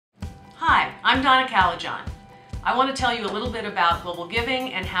I'm Donna Callejon. I want to tell you a little bit about Global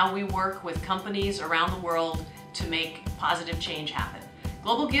Giving and how we work with companies around the world to make positive change happen.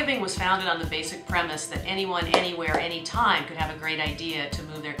 Global Giving was founded on the basic premise that anyone, anywhere, anytime could have a great idea to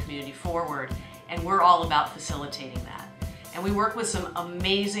move their community forward, and we're all about facilitating that. And we work with some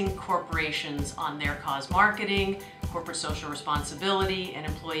amazing corporations on their cause marketing, corporate social responsibility, and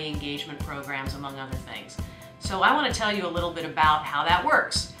employee engagement programs, among other things. So I want to tell you a little bit about how that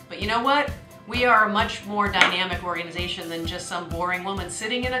works. But you know what? We are a much more dynamic organization than just some boring woman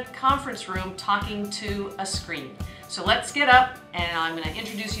sitting in a conference room talking to a screen. So let's get up, and I'm going to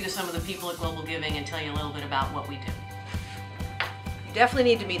introduce you to some of the people at Global Giving and tell you a little bit about what we do. You definitely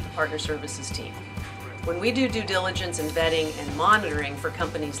need to meet the partner services team. When we do due diligence and vetting and monitoring for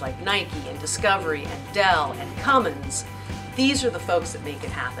companies like Nike and Discovery and Dell and Cummins, these are the folks that make it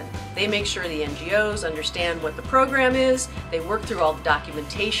happen. They make sure the NGOs understand what the program is, they work through all the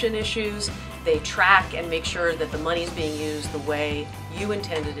documentation issues, they track and make sure that the money is being used the way you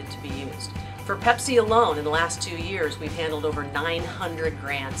intended it to be used. For Pepsi alone, in the last 2 years, we've handled over 900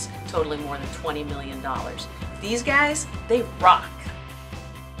 grants totaling more than $20 million. These guys, they rock.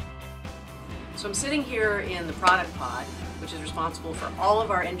 So I'm sitting here in the product pod, which is responsible for all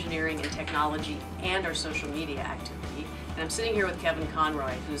of our engineering and technology and our social media activity. And I'm sitting here with Kevin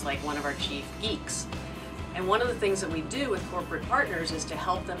Conroy, who's like one of our chief geeks. And one of the things that we do with corporate partners is to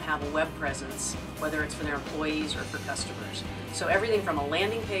help them have a web presence, whether it's for their employees or for customers. So everything from a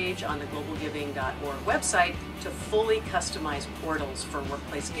landing page on the globalgiving.org website to fully customized portals for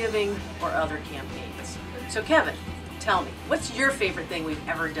workplace giving or other campaigns. So Kevin, tell me, what's your favorite thing we've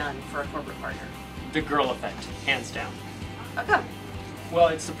ever done for a corporate partner? The girl effect, hands down. How come? Well,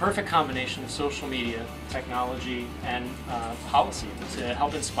 it's the perfect combination of social media, technology, and policy to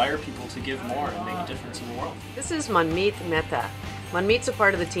help inspire people to give more and make a difference in the world. This is Manmeet Mehta. Manmeet's a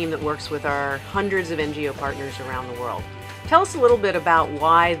part of the team that works with our hundreds of NGO partners around the world. Tell us a little bit about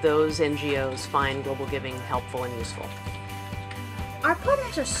why those NGOs find Global Giving helpful and useful. Our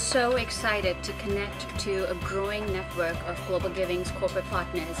partners are so excited to connect to a growing network of Global Giving's corporate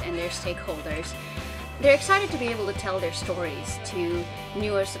partners and their stakeholders. They're excited to be able to tell their stories to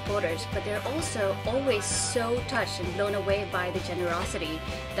newer supporters, but they're also always so touched and blown away by the generosity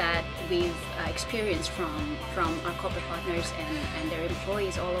that we've experienced from our corporate partners and their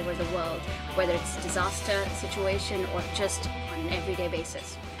employees all over the world, whether it's a disaster situation or just on an everyday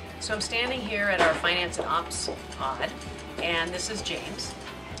basis. So I'm standing here at our Finance and Ops pod, and this is James.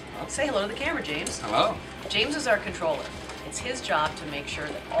 Say hello to the camera, James. Hello. James is our controller. It's his job to make sure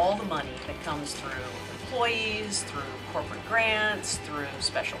that all the money that comes through employees, through corporate grants, through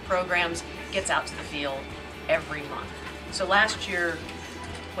special programs, gets out to the field every month. So last year,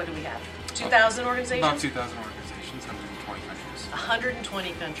 what did we have? 2,000 organizations? About 2,000 organizations, 120 countries.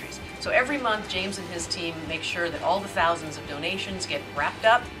 120 countries. So every month, James and his team make sure that all the thousands of donations get wrapped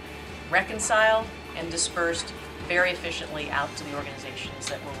up, reconciled, and dispersed very efficiently out to the organizations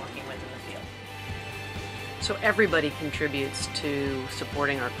that we're working with in the field. So everybody contributes to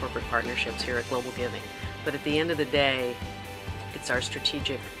supporting our corporate partnerships here at Global Giving. But at the end of the day, it's our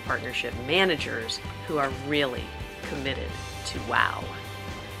strategic partnership managers who are really committed to WOW.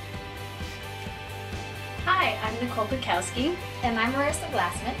 Hi, I'm Nicole Bukowski. And I'm Marissa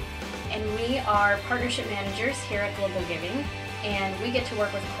Glassman. And we are partnership managers here at Global Giving. And we get to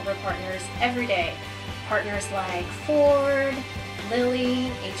work with corporate partners every day. Partners like Ford,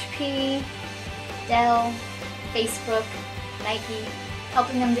 Lilly, HP, Dell, Facebook, Nike,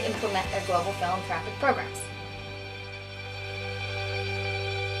 helping them to implement their global philanthropic programs.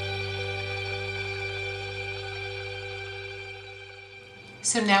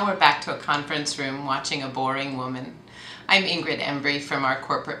 So now we're back to a conference room watching a boring woman. I'm Ingrid Embry from our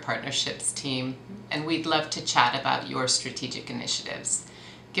Corporate Partnerships team, and we'd love to chat about your strategic initiatives.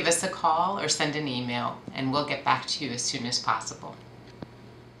 Give us a call or send an email, and we'll get back to you as soon as possible.